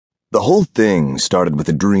The whole thing started with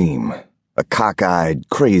a dream, a cockeyed,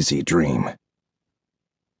 crazy dream.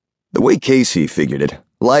 The way Casey figured it,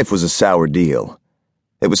 life was a sour deal.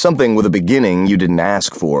 It was something with a beginning you didn't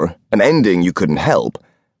ask for, an ending you couldn't help,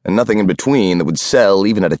 and nothing in between that would sell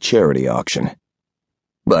even at a charity auction.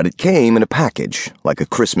 But it came in a package, like a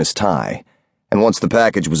Christmas tie, and once the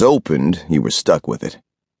package was opened, you were stuck with it.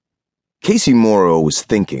 Casey Morrow was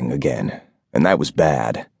thinking again, and that was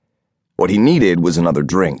bad. What he needed was another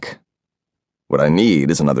drink. "What I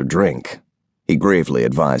need is another drink," he gravely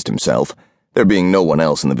advised himself, there being no one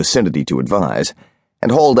else in the vicinity to advise,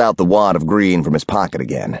 and hauled out the wad of green from his pocket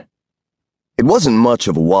again. It wasn't much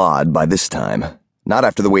of a wad by this time, not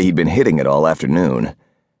after the way he'd been hitting it all afternoon,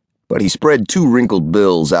 but he spread 2 wrinkled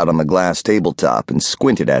bills out on the glass tabletop and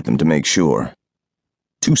squinted at them to make sure.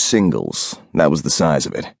 2 singles, that was the size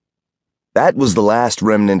of it. That was the last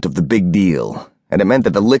remnant of the big deal, and it meant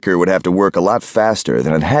that the liquor would have to work a lot faster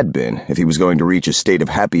than it had been if he was going to reach a state of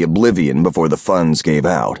happy oblivion before the funds gave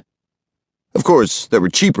out. Of course, there were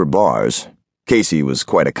cheaper bars. Casey was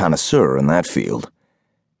quite a connoisseur in that field.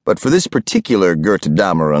 But for this particular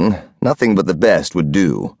Goethe-Dämmerung, nothing but the best would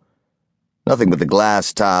do. Nothing but the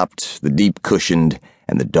glass-topped, the deep-cushioned,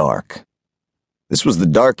 and the dark. This was the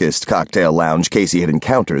darkest cocktail lounge Casey had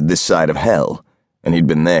encountered this side of hell, and he'd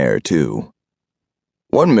been there, too.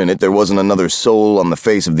 One minute there wasn't another soul on the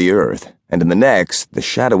face of the earth, and in the next, the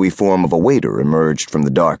shadowy form of a waiter emerged from the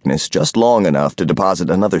darkness just long enough to deposit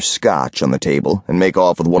another scotch on the table and make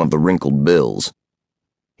off with one of the wrinkled bills.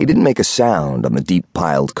 He didn't make a sound on the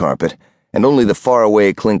deep-piled carpet, and only the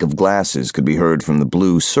faraway clink of glasses could be heard from the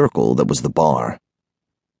blue circle that was the bar.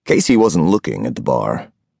 Casey wasn't looking at the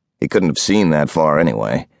bar. He couldn't have seen that far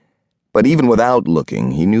anyway. But even without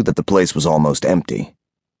looking, he knew that the place was almost empty.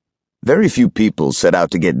 Very few people set out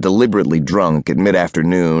to get deliberately drunk at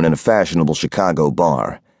mid-afternoon in a fashionable Chicago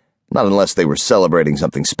bar, not unless they were celebrating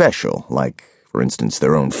something special, like, for instance,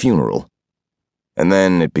 their own funeral. And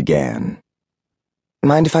then it began.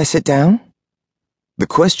 "Mind if I sit down?" The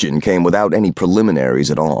question came without any preliminaries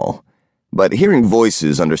at all, but hearing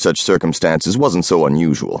voices under such circumstances wasn't so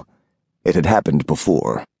unusual. It had happened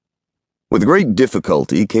before. With great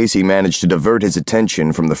difficulty, Casey managed to divert his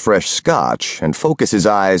attention from the fresh scotch and focus his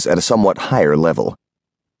eyes at a somewhat higher level.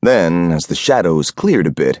 Then, as the shadows cleared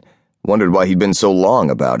a bit, wondered why he'd been so long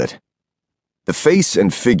about it. The face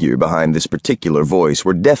and figure behind this particular voice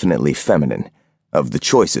were definitely feminine, of the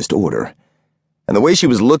choicest order, and the way she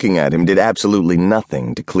was looking at him did absolutely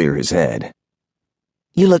nothing to clear his head.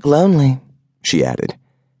 "You look lonely," she added.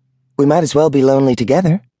 "We might as well be lonely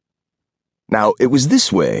together." Now, it was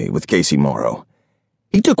this way with Casey Morrow.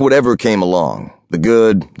 He took whatever came along, the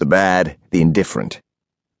good, the bad, the indifferent.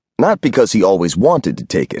 Not because he always wanted to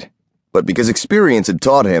take it, but because experience had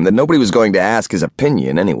taught him that nobody was going to ask his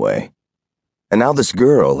opinion anyway. And now this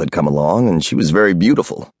girl had come along, and she was very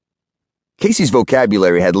beautiful. Casey's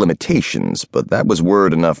vocabulary had limitations, but that was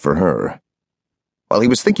word enough for her. While he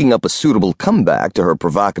was thinking up a suitable comeback to her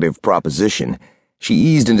provocative proposition, she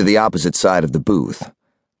eased into the opposite side of the booth.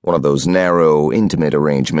 One of those narrow, intimate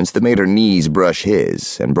arrangements that made her knees brush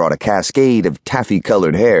his and brought a cascade of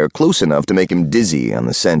taffy-colored hair close enough to make him dizzy on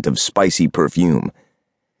the scent of spicy perfume,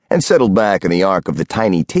 and settled back in the arc of the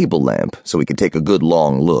tiny table lamp so he could take a good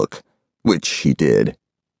long look, which he did.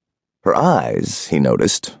 Her eyes, he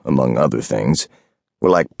noticed, among other things, were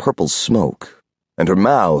like purple smoke, and her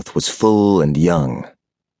mouth was full and young.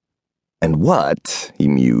 And what, he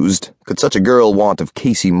mused, could such a girl want of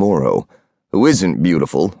Casey Morrow, who isn't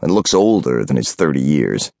beautiful and looks older than his 30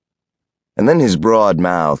 years. And then his broad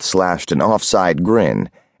mouth slashed an offside grin,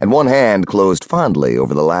 and one hand closed fondly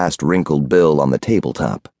over the last wrinkled bill on the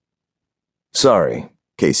tabletop. "Sorry,"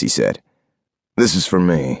 Casey said. "This is for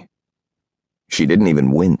me." She didn't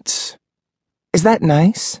even wince. "Is that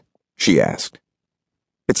nice?" she asked.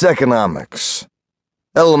 "It's economics.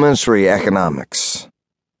 Elementary economics."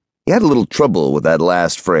 He had a little trouble with that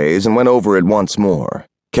last phrase and went over it once more,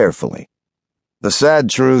 carefully. "The sad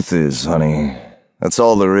truth is, honey, that's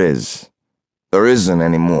all there is. There isn't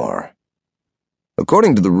any more."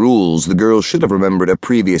 According to the rules, the girl should have remembered a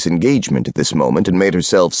previous engagement at this moment and made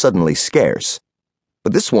herself suddenly scarce.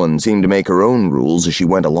 But this one seemed to make her own rules as she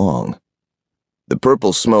went along. The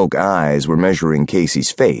purple smoke eyes were measuring Casey's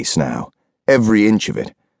face now, every inch of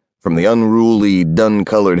it, from the unruly,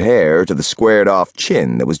 dun-colored hair to the squared-off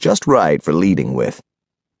chin that was just right for leading with.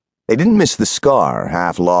 They didn't miss the scar,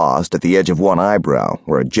 half lost, at the edge of one eyebrow,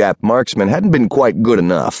 where a Jap marksman hadn't been quite good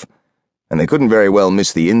enough, and they couldn't very well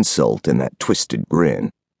miss the insult in that twisted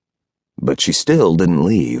grin. But she still didn't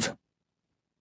leave.